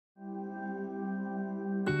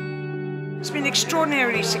It's been an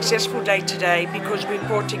extraordinarily successful day today because we've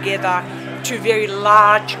brought together two very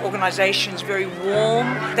large organisations, very warm,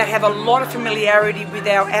 that have a lot of familiarity with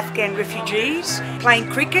our Afghan refugees. Playing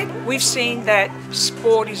cricket, we've seen that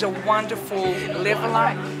sport is a wonderful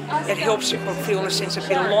leveller. It helps people feel a sense of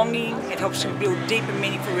belonging, it helps them build deep and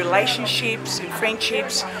meaningful relationships and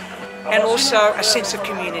friendships, and also a sense of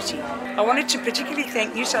community. I wanted to particularly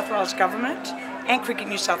thank New South Wales Government and Cricket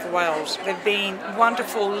New South Wales. They've been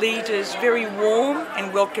wonderful leaders, very warm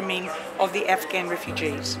and welcoming of the Afghan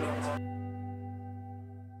refugees.